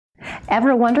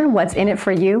Ever wonder what's in it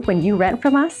for you when you rent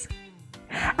from us?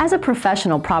 As a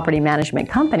professional property management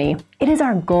company, it is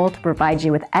our goal to provide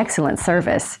you with excellent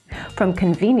service, from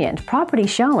convenient property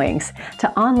showings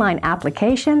to online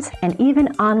applications and even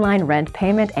online rent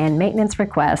payment and maintenance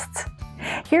requests.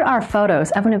 Here are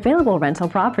photos of an available rental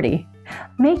property.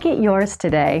 Make it yours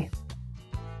today.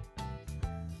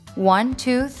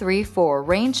 1234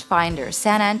 Rangefinder,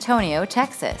 San Antonio,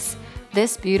 Texas.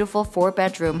 This beautiful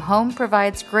 4-bedroom home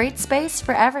provides great space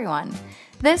for everyone.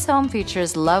 This home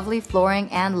features lovely flooring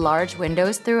and large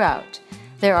windows throughout.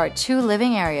 There are 2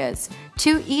 living areas,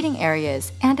 2 eating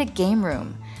areas, and a game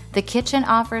room. The kitchen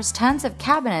offers tons of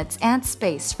cabinets and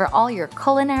space for all your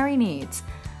culinary needs.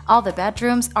 All the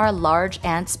bedrooms are large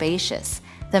and spacious.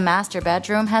 The master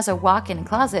bedroom has a walk-in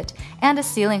closet and a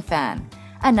ceiling fan.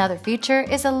 Another feature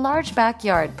is a large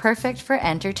backyard perfect for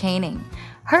entertaining.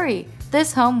 Hurry,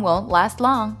 this home won't last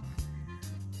long.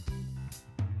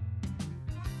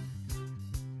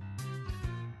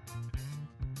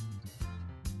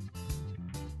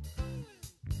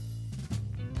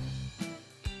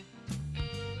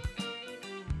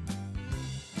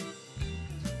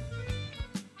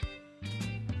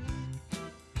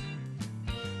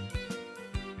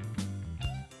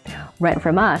 Rent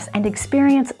from us and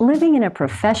experience living in a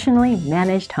professionally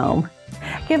managed home.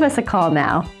 Give us a call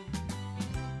now.